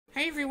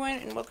Hi everyone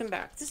and welcome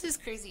back. This is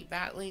Crazy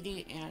Bat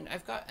Lady and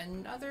I've got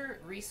another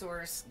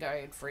resource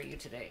guide for you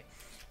today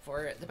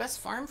for the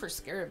best farm for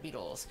Scarab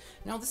beetles.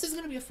 Now this is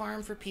going to be a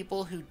farm for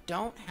people who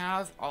don't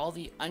have all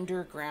the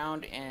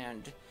underground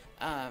and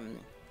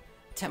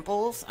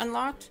temples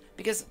unlocked,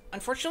 because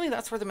unfortunately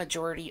that's where the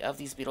majority of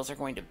these beetles are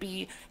going to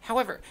be.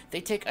 However,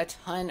 they take a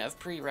ton of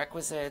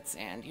prerequisites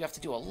and you have to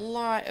do a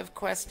lot of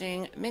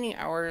questing, many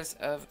hours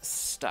of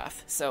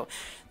stuff. So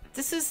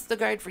this is the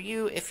guide for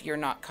you if you're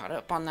not caught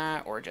up on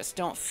that or just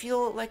don't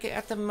feel like it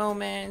at the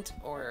moment,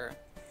 or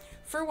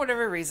for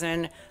whatever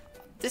reason.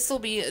 This will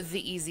be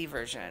the easy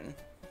version.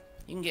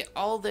 You can get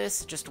all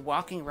this just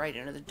walking right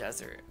into the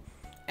desert.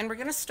 And we're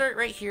going to start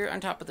right here on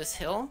top of this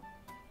hill,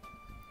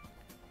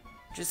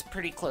 just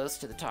pretty close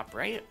to the top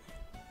right.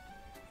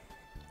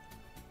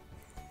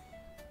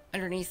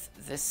 Underneath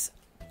this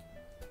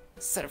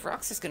set of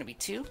rocks is going to be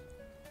 2.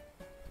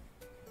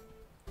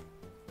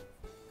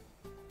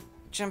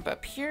 Jump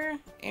up here,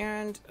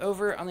 and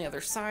over on the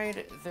other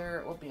side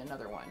there will be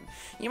another one.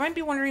 You might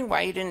be wondering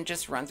why you didn't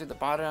just run through the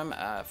bottom.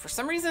 For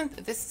some reason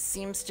this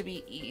seems to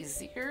be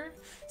easier,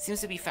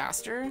 seems to be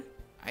faster.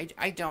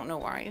 I don't know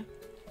why.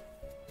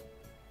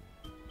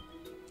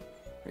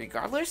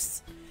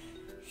 Regardless,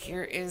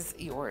 here is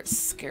your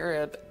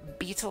Scarab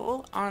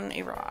beetle on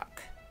a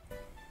rock.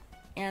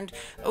 And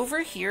over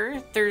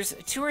here, there's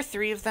 2 or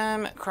 3 of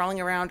them crawling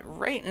around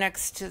right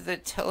next to the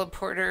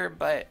teleporter,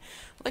 but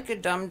like a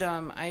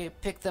dum-dum, I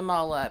picked them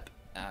all up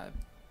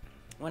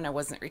when I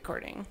wasn't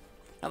recording.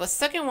 Now the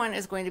second one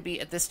is going to be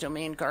at this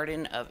domain,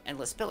 Garden of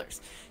Endless Pillars.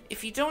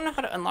 If you don't know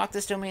how to unlock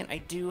this domain, I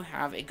do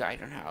have a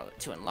guide on how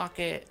to unlock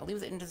it. I'll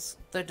leave it in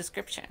the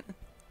description.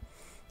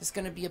 There's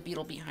going to be a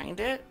beetle behind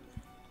it.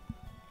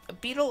 A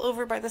beetle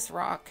over by this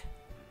rock,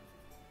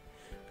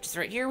 which is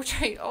right here,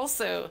 which I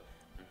also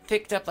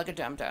picked up like a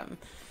dum-dum.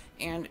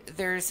 And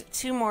there's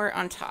 2 more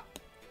on top.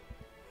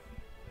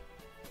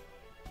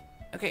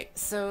 Okay,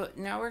 so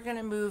now we're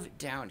gonna move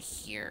down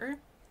here.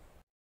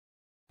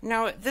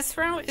 Now this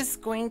route is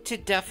going to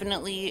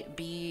definitely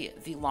be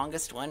the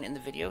longest one in the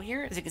video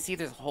here. As you can see,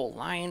 there's a whole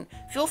line.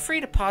 Feel free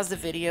to pause the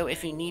video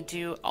if you need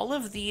to. All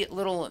of the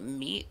little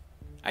meat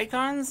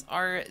icons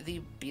are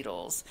the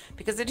beetles,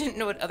 because I didn't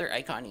know what other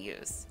icon to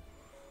use.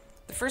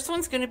 The first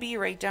one's going to be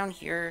right down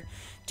here.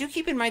 Do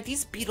keep in mind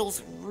these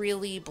beetles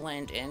really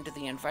blend into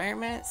the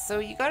environment, so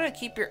you gotta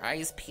keep your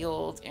eyes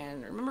peeled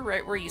and remember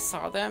right where you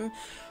saw them.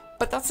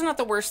 But that's not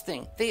the worst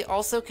thing. They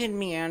also can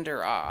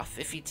meander off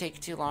if you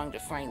take too long to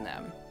find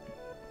them.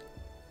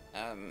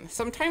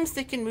 Sometimes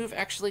they can move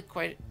actually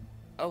quite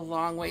a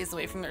long ways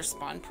away from their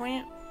spawn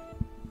point.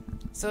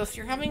 So if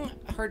you're having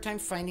a hard time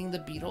finding the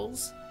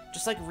beetles,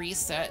 just like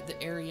reset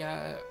the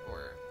area,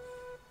 or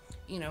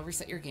you know,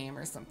 reset your game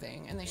or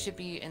something, and they should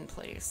be in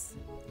place.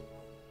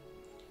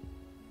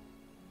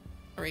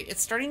 Alright,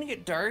 it's starting to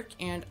get dark,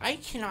 and I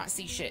cannot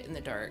see shit in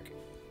the dark,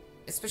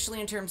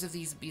 especially in terms of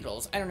these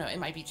beetles. I don't know, it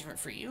might be different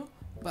for you,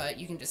 but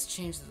you can just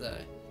change the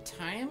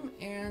time,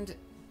 and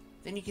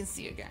then you can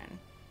see again.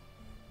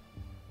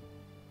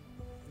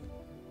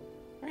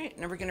 Alright,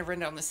 now we're going to run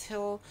down this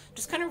hill.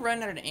 Just kind of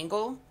run at an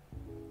angle.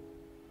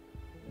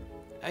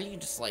 You can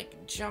just,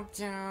 like, jump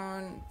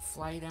down,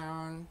 fly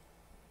down,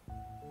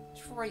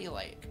 for what you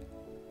like.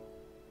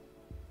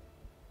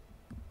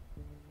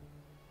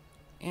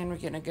 And we're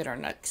gonna get our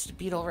next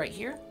beetle right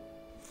here.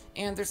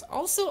 And there's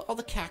also all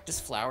the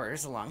cactus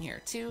flowers along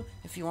here too,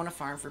 if you want to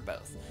farm for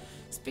both.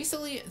 It's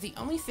basically the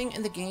only thing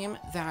in the game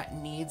that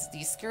needs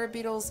these Scarab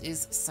beetles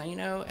is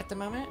Cyno at the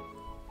moment.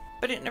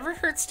 But it never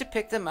hurts to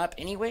pick them up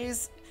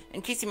anyways,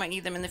 in case you might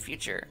need them in the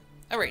future.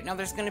 Alright, now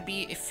there's gonna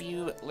be a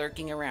few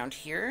lurking around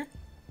here.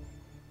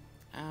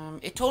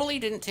 It totally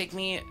didn't take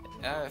me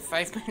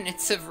 5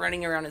 minutes of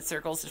running around in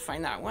circles to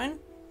find that one.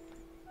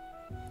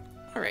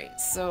 Alright,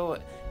 so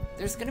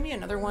there's going to be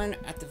another one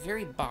at the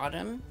very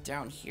bottom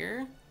down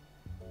here.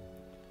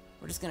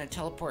 We're just going to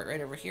teleport right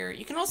over here.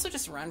 You can also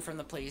just run from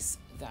the place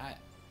that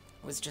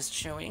was just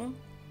showing.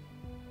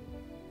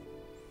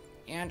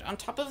 And on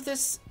top of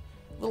this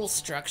little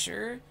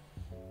structure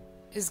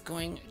is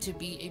going to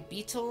be a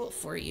beetle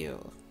for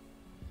you.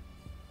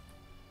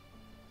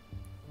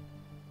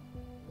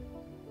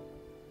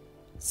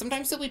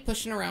 Sometimes they'll be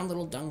pushing around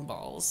little dung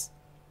balls.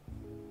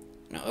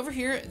 Now over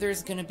here,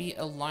 there's going to be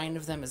a line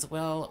of them as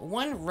well.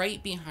 One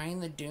right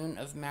behind the dune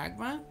of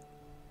magma.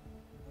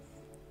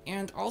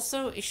 And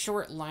also a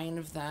short line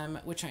of them,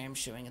 which I am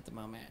showing at the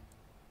moment.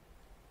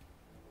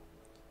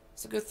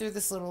 So go through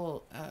this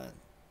little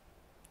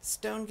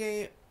stone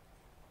gate.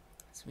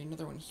 There's going to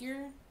be another one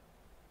here.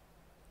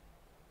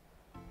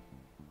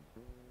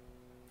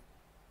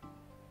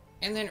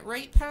 And then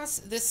right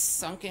past this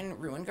sunken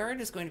ruin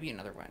guard is going to be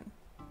another one.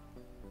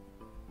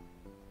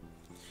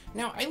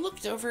 Now, I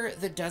looked over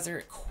the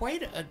desert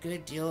quite a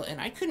good deal,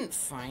 and I couldn't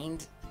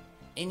find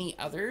any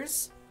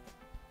others.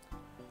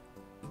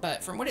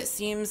 But from what it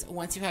seems,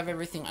 once you have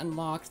everything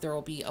unlocked, there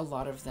will be a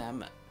lot of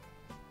them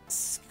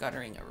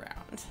scuttering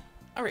around.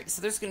 Alright,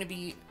 so there's going to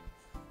be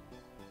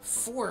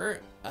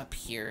 4 up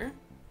here.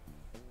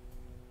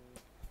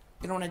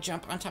 Gonna want to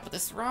jump on top of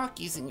this rock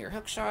using your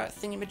hookshot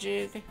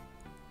thingamajig. I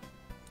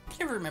can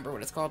never remember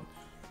what it's called.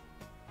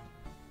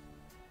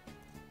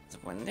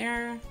 There's one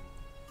there.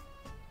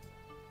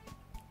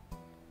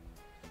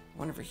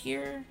 One over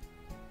here.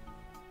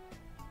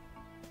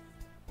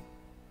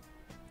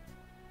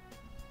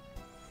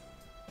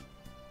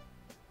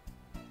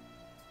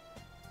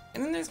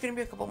 And then there's going to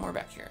be a couple more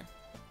back here.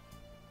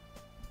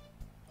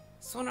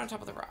 So one on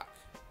top of the rock.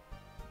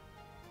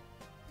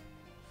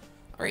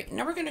 Alright,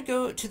 now we're going to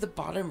go to the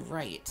bottom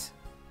right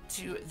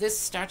to this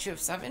statue of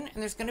 7,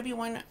 and there's going to be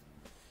one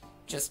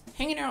just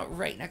hanging out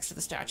right next to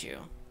the statue.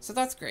 So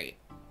that's great.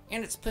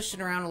 And it's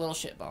pushing around a little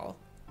shitball.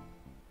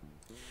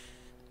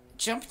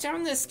 Jump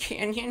down this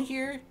canyon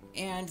here,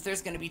 and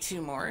there's going to be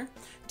 2 more.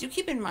 Do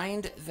keep in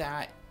mind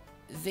that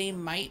they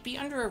might be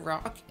under a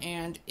rock,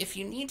 and if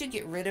you need to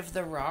get rid of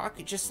the rock,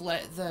 just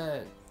let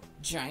the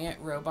giant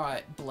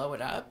robot blow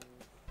it up.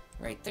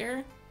 Right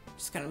there.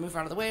 Just kind of move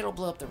out of the way, it'll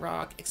blow up the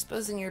rock,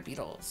 exposing your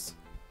beetles.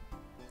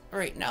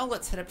 Alright, now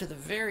let's head up to the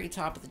very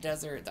top of the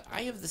desert, the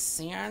Eye of the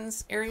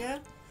Sands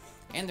area,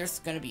 and there's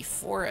going to be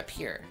 4 up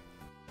here.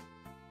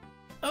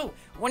 Oh,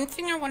 one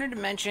thing I wanted to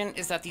mention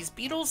is that these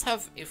beetles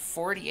have a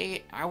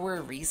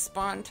 48-hour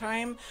respawn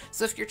time,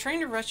 so if you're trying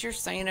to rush your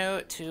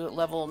Cyno to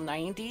level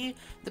 90,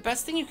 the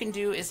best thing you can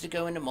do is to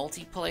go into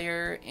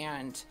multiplayer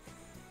and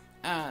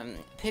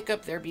pick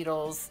up their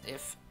beetles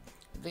if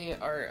they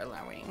are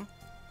allowing.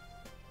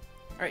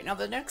 Alright, now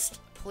the next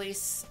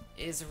place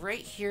is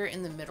right here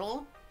in the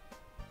middle.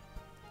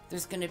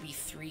 There's going to be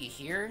 3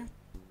 here,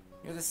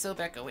 near the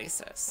Sobek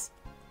Oasis.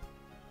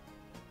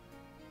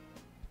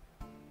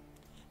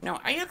 Now,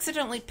 I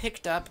accidentally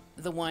picked up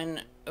the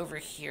one over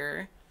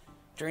here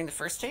during the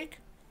first take,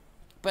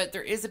 but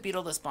there is a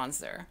beetle that spawns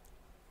there.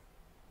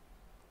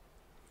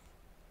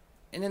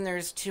 And then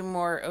there's 2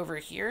 more over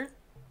here.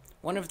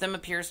 One of them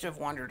appears to have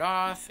wandered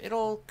off.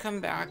 It'll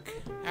come back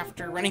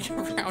after running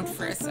around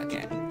for a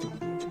second.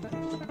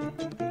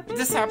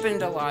 This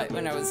happened a lot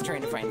when I was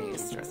trying to find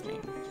these, trust me.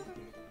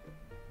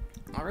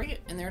 Alright,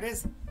 and there it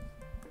is.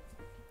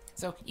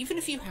 So even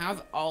if you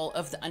have all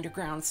of the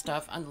underground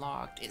stuff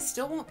unlocked, it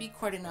still won't be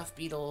quite enough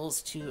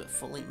beetles to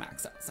fully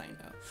max out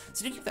Cyno.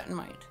 So do keep that in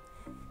mind.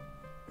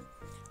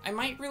 I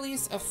might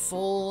release a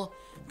full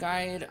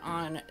guide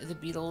on the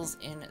beetles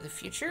in the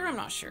future, I'm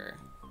not sure.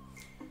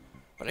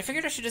 But I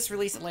figured I should just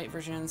release a light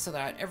version so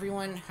that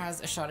everyone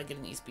has a shot at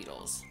getting these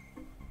beetles.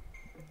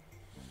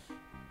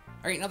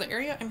 Alright, now the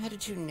area I'm headed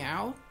to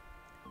now,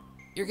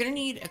 you're going to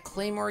need a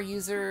Claymore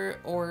user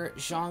or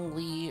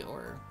Zhongli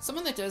or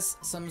someone that does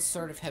some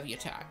sort of heavy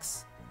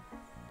attacks.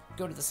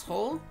 Go to this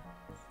hole,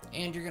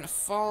 and you're going to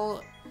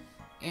fall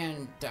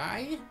and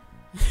die,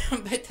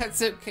 but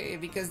that's okay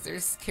because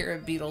there's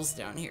Scarab beetles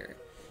down here.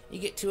 You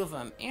get 2 of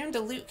them, and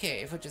a loot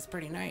cave, which is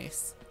pretty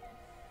nice.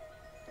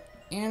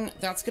 And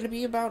that's going to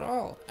be about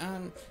all.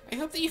 I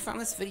hope that you found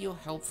this video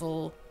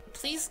helpful.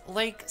 Please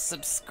like,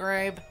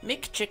 subscribe,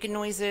 make chicken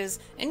noises,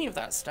 any of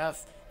that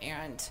stuff,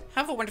 and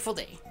have a wonderful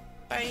day.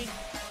 Bye.